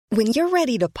When you're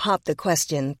ready to pop the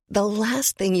question, the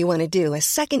last thing you want to do is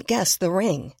second-guess the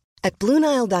ring. At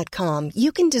BlueNile.com,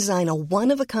 you can design a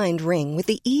one-of-a-kind ring with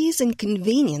the ease and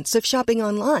convenience of shopping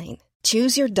online.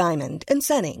 Choose your diamond and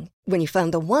setting. When you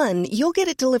find the one, you'll get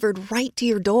it delivered right to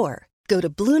your door. Go to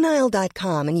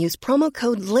BlueNile.com and use promo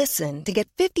code LISTEN to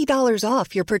get $50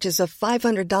 off your purchase of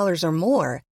 $500 or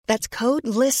more. That's code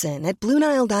LISTEN at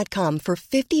BlueNile.com for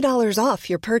 $50 off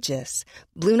your purchase.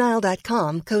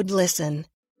 BlueNile.com, code LISTEN.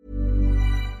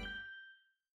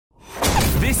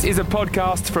 This is a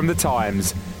podcast from The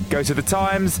Times. Go to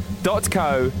thetimes.co.uk.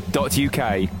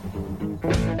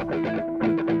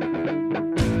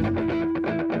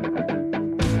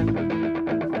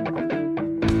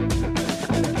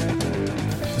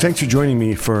 Thanks for joining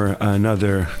me for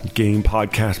another game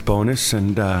podcast bonus,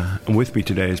 and with me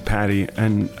today is Paddy.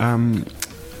 And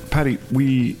Paddy,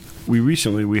 we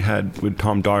recently had with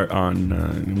Tom Dart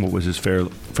on what was his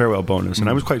farewell bonus, and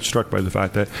I was quite struck by the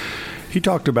fact that he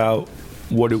talked about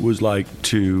what it was like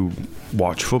to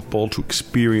watch football, to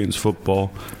experience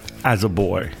football as a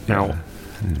boy. Now,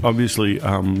 obviously,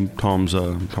 Tom's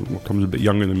a bit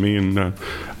younger than me, and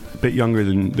bit younger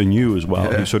than you as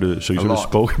well. He sort of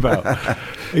spoke about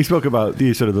the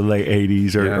sort of the late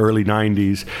 80s or early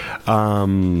 90s.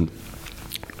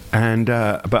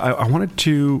 But I wanted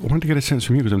to get a sense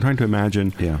from you, because I'm trying to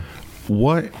imagine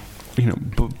what,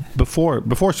 before you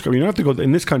don't have to go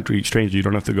in this country. Strangely, you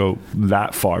don't have to go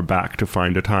that far back to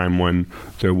find a time when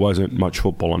there wasn't much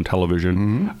football on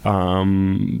television.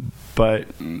 But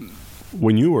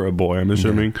when you were a boy, I'm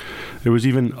assuming there was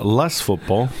even less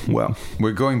football. Well,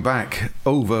 we're going back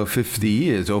over 50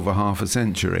 years, over half a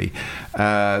century.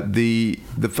 The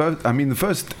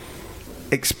first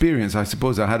experience I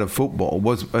suppose I had of football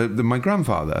was my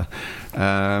grandfather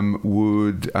my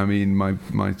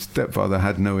stepfather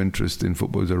had no interest in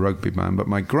football, he was a rugby man, but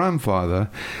my grandfather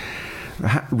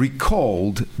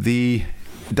recalled the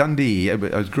Dundee. I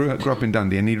grew up in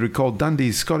Dundee, and he recalled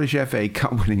Dundee's Scottish FA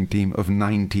Cup winning team of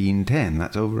 1910.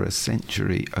 That's over a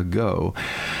century ago.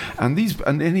 And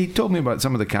he told me about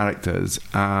some of the characters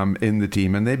in the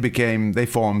team, and they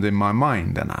formed in my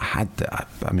mind. And I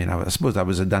suppose I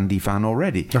was a Dundee fan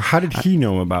already. Now, how did he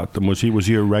know about them? Was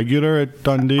he a regular at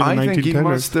Dundee in 1910? I think he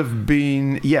must have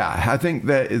been. Yeah, I think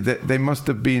that they must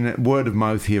have been word of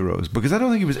mouth heroes, because I don't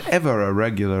think he was ever a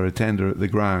regular attender at the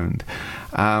ground.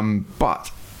 But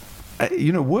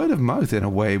word of mouth in a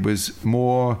way was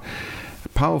more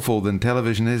powerful than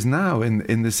television is now,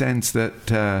 in the sense that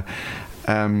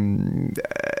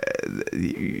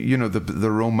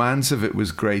the romance of it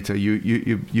was greater.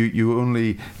 You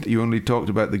only talked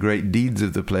about the great deeds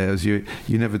of the players. You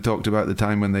never talked about the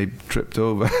time when they tripped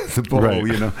over the ball, right,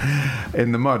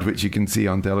 in the mud, which you can see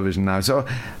on television now. So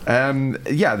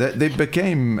they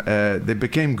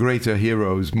became greater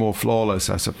heroes, more flawless,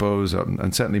 I suppose,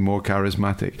 and certainly more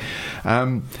charismatic.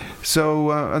 And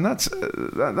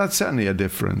that's certainly a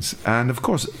difference. And of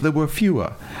course, there were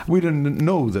fewer. We didn't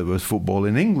know there was football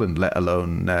in England, let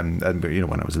alone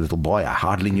when I was a little boy, I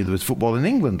hardly knew there was football in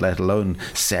England, let alone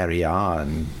Serie A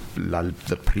and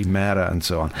the Primera and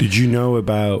so on. Did you know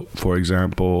about, for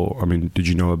example,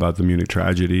 the Munich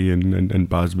tragedy and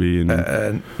Busby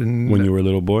when you were a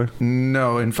little boy?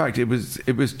 No, in fact, it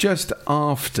was just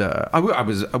after. I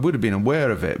would have been aware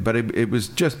of it, but it was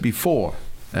just before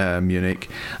Munich.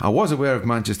 I was aware of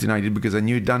Manchester United because I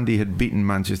knew Dundee had beaten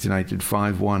Manchester United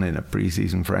 5-1 in a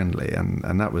pre-season friendly,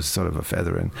 and that was sort of a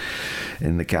feather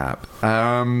in the cap.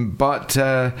 No,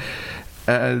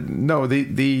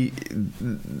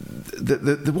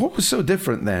 what was so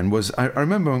different then was I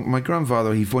remember my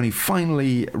grandfather, when he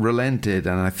finally relented,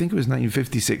 and I think it was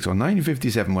 1956 or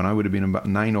 1957, when I would have been about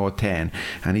 9 or 10,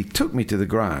 and he took me to the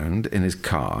ground in his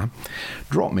car,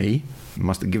 dropped me,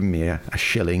 must have given me a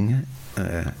shilling,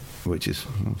 which is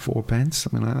 4 pence,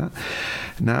 something like that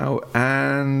now,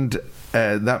 and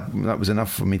that was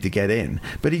enough for me to get in.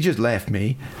 But he just left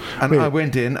me, and I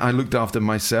went in. I looked after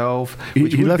myself. He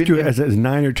left you as a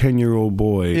 9 or 10-year-old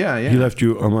boy. Yeah. He left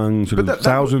you among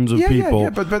thousands of people. Yeah,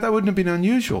 but that wouldn't have been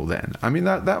unusual then. I mean,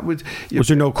 that would. Was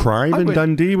there no crime in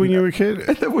Dundee when you were a kid?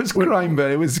 There was crime,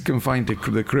 but it was confined to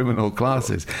the criminal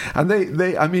classes. And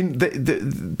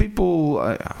the people.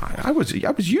 I was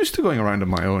used to going around on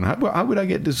my own. How would I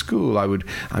get to school? I would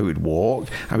walk.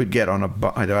 I would get on a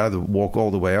bus. I'd either walk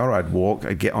all the way, or I'd walk.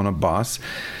 I'd get on a bus,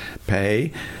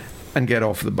 pay, and get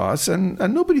off the bus, and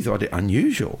nobody thought it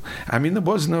unusual. I mean, there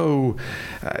was no,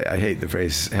 I hate the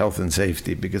phrase health and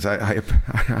safety, because I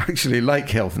actually like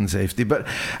health and safety, but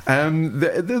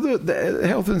the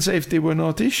health and safety were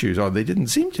not issues, or they didn't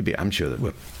seem to be. I'm sure there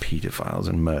were paedophiles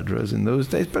and murderers in those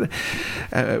days, but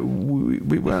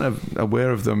we weren't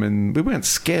aware of them, and we weren't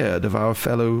scared of our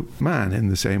fellow man in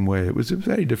the same way. It was a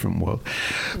very different world.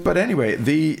 But anyway,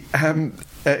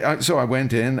 so I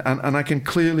went in, and I can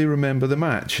clearly remember the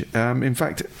match. In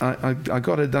fact, I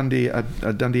got a Dundee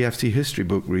FC history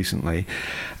book recently,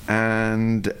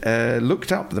 and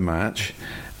looked up the match.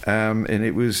 And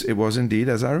it was indeed,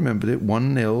 as I remembered it,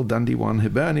 1-0, Dundee 1,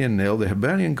 Hibernian 0. The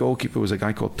Hibernian goalkeeper was a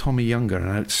guy called Tommy Younger, an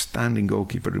outstanding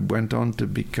goalkeeper who went on to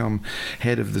become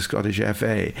head of the Scottish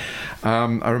FA.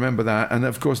 I remember that, and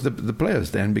of course the players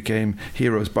then became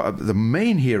heroes. But the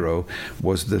main hero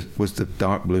was the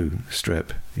dark blue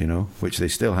strip, which they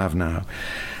still have now,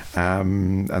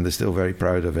 and they're still very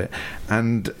proud of it.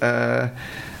 And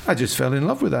I just fell in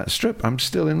love with that strip. I'm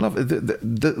still in love.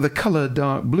 The colour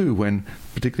dark blue, when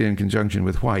particularly in conjunction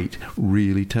with white,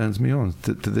 really turns me on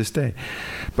to this day.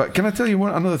 But can I tell you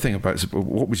another thing about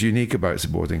what was unique about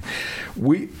supporting?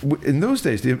 We in those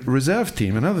days, the reserve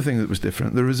team, another thing that was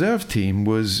different, the reserve team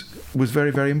was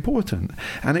very, very important.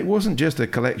 And it wasn't just a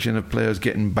collection of players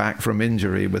getting back from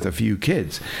injury with a few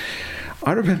kids.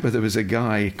 I remember there was a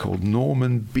guy called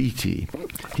Norman Beattie.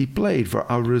 He played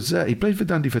for our reserve. He played for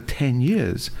Dundee for 10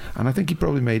 years, and I think he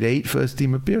probably made 8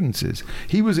 first-team appearances.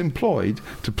 He was employed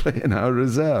to play in our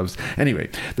reserves. Anyway,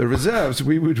 the reserves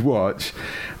we would watch.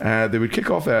 They would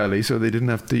kick off early, so they didn't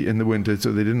have to in the winter,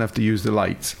 so they didn't have to use the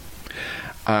lights.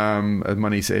 A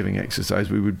money-saving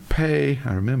exercise. We would pay,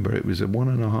 I remember it was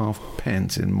 1.5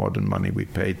 pence in modern money we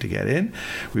paid to get in.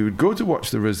 We would go to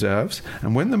watch the reserves,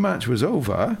 and when the match was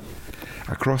over,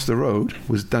 across the road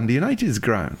was Dundee United's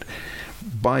ground.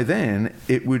 By then,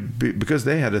 it would be, because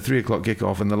they had a 3 o'clock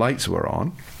kickoff and the lights were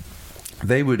on,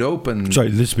 they would open... Sorry,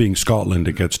 this being Scotland,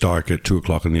 it gets dark at 2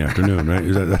 o'clock in the afternoon, right?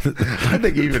 Is that I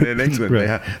think even in England,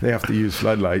 right. they have to use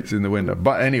floodlights in the winter.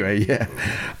 But anyway, yeah.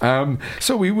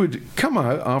 So we would come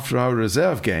out after our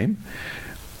reserve game,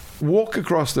 walk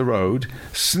across the road,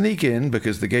 sneak in,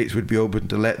 because the gates would be open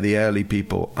to let the early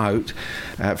people out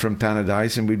from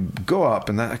Tannadice, and we'd go up,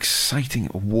 and that exciting...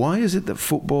 Why is it that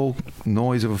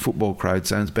noise of a football crowd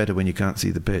sounds better when you can't see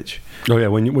the pitch? Oh yeah,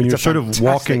 when you're sort of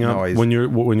walking up, when you're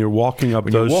walking up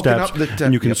those steps,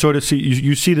 and you can sort of see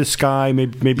you see the sky,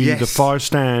 maybe yes. the far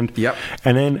stand, yep.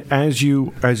 And then as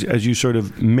you sort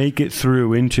of make it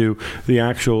through into the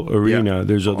actual arena, yep.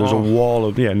 there's a wall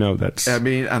of that's. I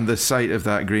mean, and the sight of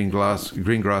that green grass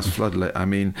floodlit. I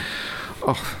mean,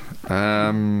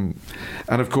 and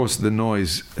of course the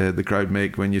noise the crowd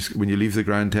make when you leave the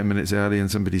ground 10 minutes early and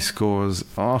somebody scores.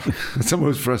 It's the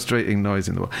most frustrating noise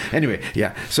in the world. Anyway,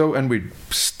 yeah. So, and we'd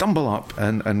stumble up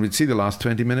and we'd see the last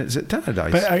 20 minutes at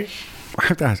Tannadice. But I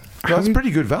have to ask. Well, that's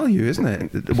pretty good value, isn't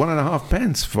it? 1.5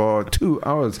 pence for 2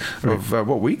 hours of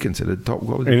what we consider top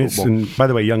quality football. And by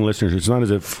the way, young listeners, it's not as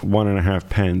if 1.5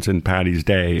 pence in Paddy's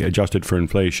day, adjusted for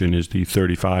inflation, is the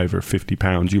 35 or 50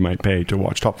 pounds you might pay to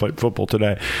watch top flight football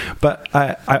today. But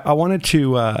I wanted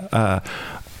to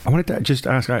just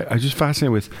ask. I was just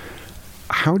fascinated with,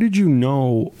 how did you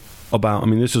know about, I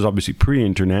mean, this is obviously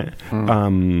pre-internet.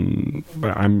 I'm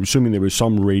assuming there was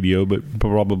some radio, but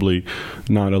probably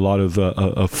not a lot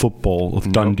of football,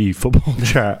 of Dundee football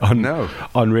chat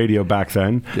on radio back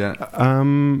then.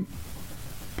 Yeah.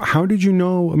 How did you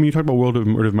know? I mean, you talked about word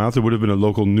of mouth. It would have been a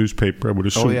local newspaper, I would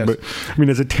assume. Oh, yes. But I mean,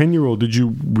 as a 10-year-old, did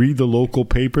you read the local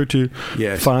paper to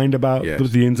find about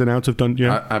the ins and outs of Dundee?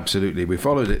 Yeah? Absolutely. We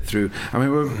followed it through. I mean,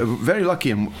 we're very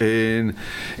lucky in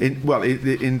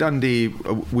Dundee.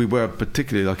 We were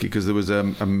particularly lucky because there was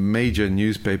a major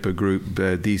newspaper group,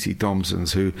 DC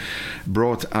Thompson's, who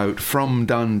brought out from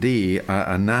Dundee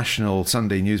a national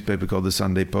Sunday newspaper called the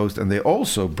Sunday Post, and they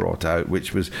also brought out,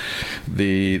 which was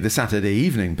the Saturday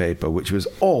evening paper, which was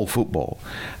all football,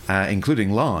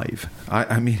 including live.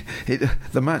 I mean,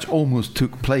 the match almost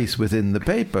took place within the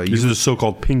paper. This is a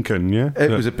so-called pink-un, yeah?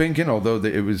 It was a pink-un, although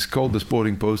it was called the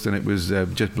Sporting Post, and it was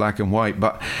just black and white.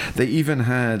 But they even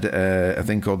had a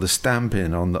thing called the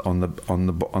stamp-in on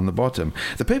the bottom.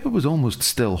 The paper was almost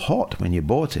still hot when you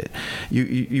bought it.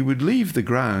 You would leave the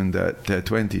ground at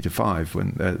 20 to 5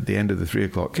 when at the end of the 3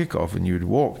 o'clock kickoff, and you would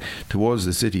walk towards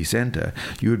the city centre.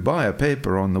 You would buy a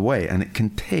paper on the way, and it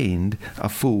contained a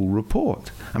full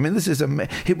report. I mean, this is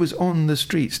it was on the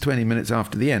streets 20 minutes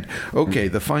after the end. Okay,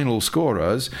 the final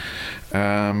scorers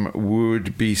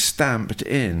would be stamped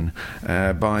in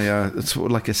by a sort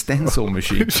of like a stencil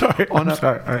machine. Sorry.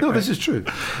 No, this is true.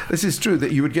 This is true,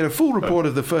 that you would get a full report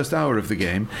of the first hour of the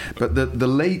game, but the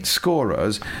late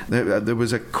scorers, there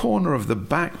was a corner of the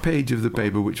back page of the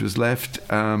paper which was left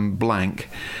blank.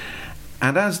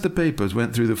 And as the papers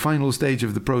went through the final stage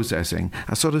of the processing,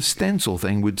 a sort of stencil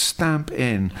thing would stamp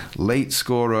in late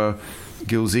scorer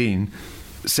Gilzine,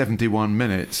 71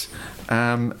 minutes.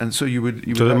 And so you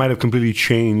would so that might have completely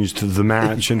changed the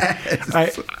match.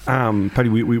 Yes. And Paddy,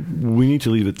 we need to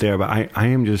leave it there. But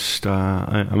I'm just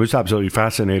absolutely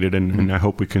fascinated, and I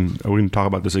hope we can talk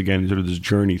about this again. Sort of this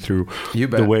journey through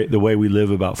the way we live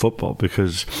about football.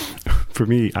 Because for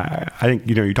me, I think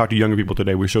you talk to younger people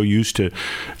today. We're so used to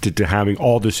having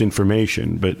all this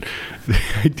information, but the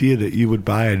idea that you would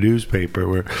buy a newspaper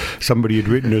where somebody had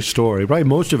written a story, probably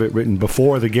most of it written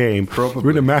before the game,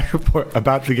 written a match report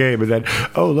about the game, and then,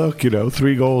 oh look,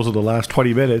 3 goals in the last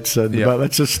 20 minutes, but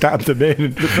let's just stamp them in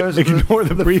and ignore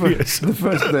the previous. There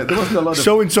wasn't a lot of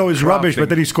so and so is rubbish, but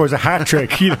then he scores a hat trick.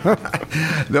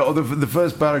 The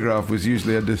first paragraph was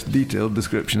usually a detailed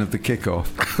description of the kickoff.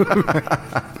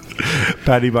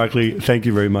 Paddy Barclay, thank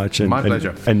you very much. My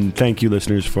pleasure. And thank you,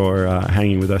 listeners, for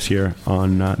hanging with us here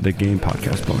on the Game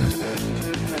Podcast Bonus.